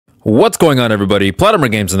What's going on, everybody?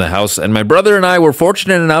 PlotArmorGames in the house, and my brother and I were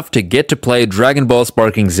fortunate enough to get to play Dragon Ball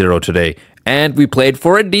Sparking Zero today, and we played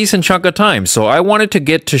for a decent chunk of time, so I wanted to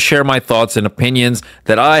get to share my thoughts and opinions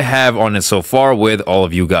that I have on it so far with all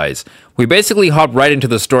of you guys. We basically hopped right into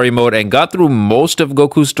the story mode and got through most of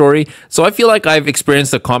Goku's story, so I feel like I've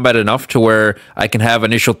experienced the combat enough to where I can have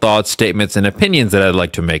initial thoughts, statements, and opinions that I'd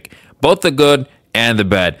like to make, both the good and the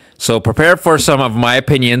bad. So prepare for some of my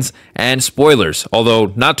opinions and spoilers, although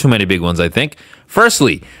not too many big ones, I think.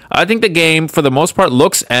 Firstly, I think the game, for the most part,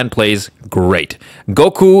 looks and plays great.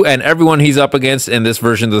 Goku and everyone he's up against in this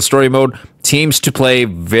version of the story mode seems to play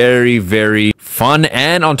very, very fun,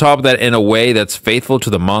 and on top of that, in a way that's faithful to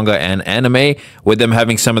the manga and anime, with them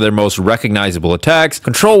having some of their most recognizable attacks.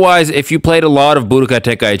 Control-wise, if you played a lot of Budokai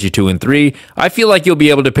Tenkaichi 2 and 3, I feel like you'll be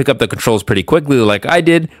able to pick up the controls pretty quickly like I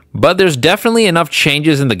did, but there's definitely enough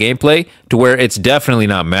changes in the gameplay to where it's definitely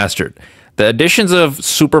not mastered. The additions of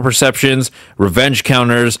super perceptions, revenge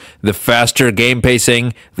counters, the faster game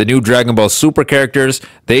pacing, the new Dragon Ball Super characters,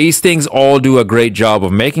 these things all do a great job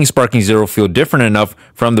of making Sparking Zero feel different enough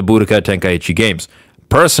from the Budokai Tenkaichi games.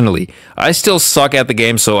 Personally, I still suck at the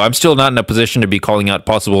game, so I'm still not in a position to be calling out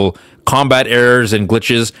possible combat errors and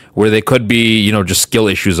glitches where they could be, just skill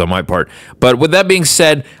issues on my part. But with that being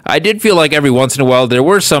said, I did feel like every once in a while there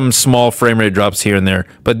were some small frame rate drops here and there,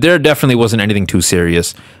 but there definitely wasn't anything too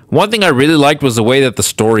serious. One thing I really liked was the way that the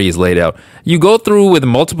story is laid out. You go through with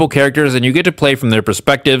multiple characters and you get to play from their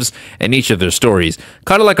perspectives and each of their stories.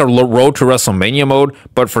 Kind of like a Road to WrestleMania mode,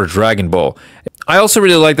 but for Dragon Ball. I also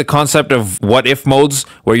really like the concept of what-if modes,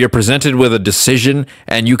 where you're presented with a decision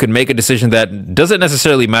and you can make a decision that doesn't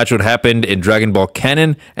necessarily match what happened in Dragon Ball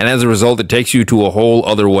canon, and as a result it takes you to a whole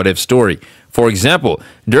other what-if story. For example,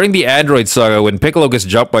 during the Android saga, when Piccolo gets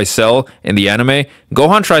jumped by Cell in the anime,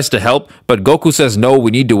 Gohan tries to help, but Goku says no,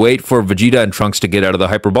 we need to wait for Vegeta and Trunks to get out of the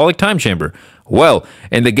hyperbolic time chamber. Well,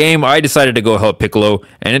 in the game, I decided to go help Piccolo,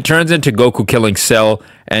 and it turns into Goku killing Cell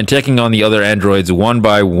and taking on the other androids one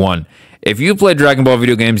by one. If you play Dragon Ball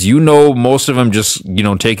video games, you know most of them just,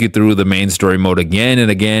 take you through the main story mode again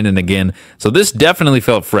and again and again. So this definitely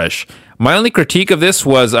felt fresh. My only critique of this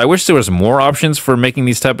was I wish there was more options for making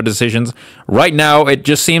these type of decisions. Right now, it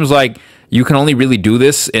just seems like you can only really do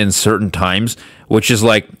this in certain times, which is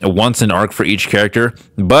like once an arc for each character.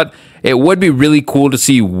 But it would be really cool to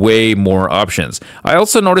see way more options. I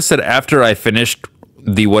also noticed that after I finished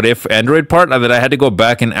the what if Android part, that I had to go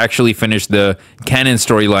back and actually finish the canon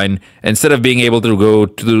storyline instead of being able to go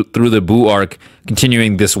through the Boo arc,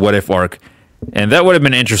 continuing this what if arc. And that would have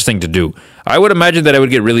been interesting to do. I would imagine that it would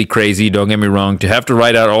get really crazy, don't get me wrong, to have to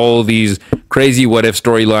write out all these crazy what if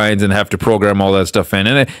storylines and have to program all that stuff in,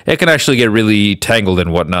 and it can actually get really tangled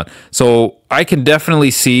and whatnot. So I can definitely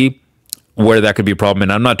see where that could be a problem,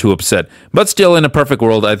 and I'm not too upset. But still, in a perfect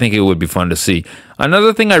world, I think it would be fun to see.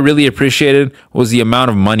 Another thing I really appreciated was the amount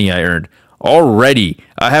of money I earned. Already,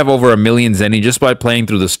 I have over 1 million Zenny just by playing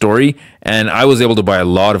through the story, and I was able to buy a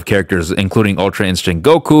lot of characters, including Ultra Instinct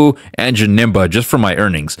Goku and Janemba, just for my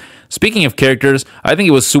earnings. Speaking of characters, I think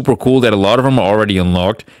it was super cool that a lot of them are already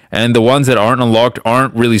unlocked, and the ones that aren't unlocked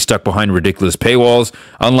aren't really stuck behind ridiculous paywalls,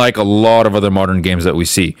 unlike a lot of other modern games that we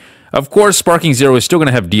see. Of course, Sparking Zero is still going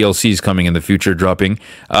to have DLCs coming in the future dropping,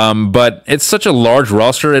 but it's such a large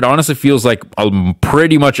roster, it honestly feels like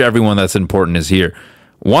pretty much everyone that's important is here.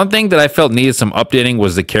 One thing that I felt needed some updating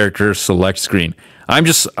was the character select screen.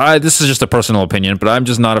 This is just a personal opinion, but I'm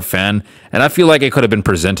just not a fan, and I feel like it could have been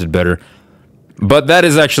presented better. But that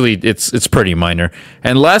is actually, it's pretty minor.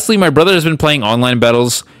 And lastly, my brother has been playing online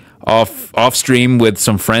battles off stream with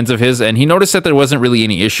some friends of his, and he noticed that there wasn't really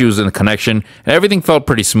any issues in the connection, and everything felt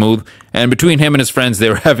pretty smooth, and between him and his friends they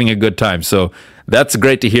were having a good time. So that's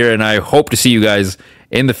great to hear, and I hope to see you guys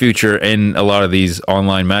in the future in a lot of these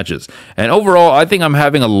online matches. And overall, I think I'm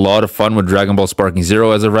having a lot of fun with Dragon Ball Sparking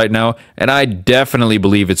Zero as of right now, and I definitely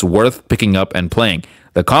believe it's worth picking up and playing.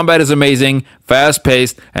 The combat is amazing,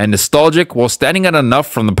 fast-paced, and nostalgic while standing out enough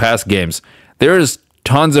from the past games. There's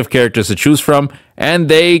tons of characters to choose from, and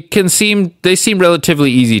they seem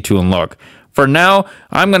relatively easy to unlock. For now,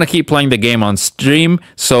 I'm going to keep playing the game on stream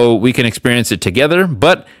so we can experience it together,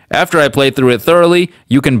 but after I play through it thoroughly,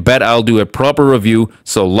 you can bet I'll do a proper review,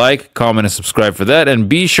 so like, comment, and subscribe for that, and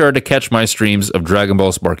be sure to catch my streams of Dragon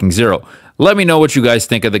Ball Sparking Zero. Let me know what you guys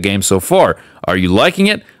think of the game so far. Are you liking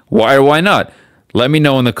it? Why or why not? Let me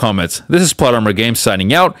know in the comments. This is PlotArmorGames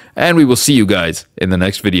signing out, and we will see you guys in the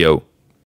next video.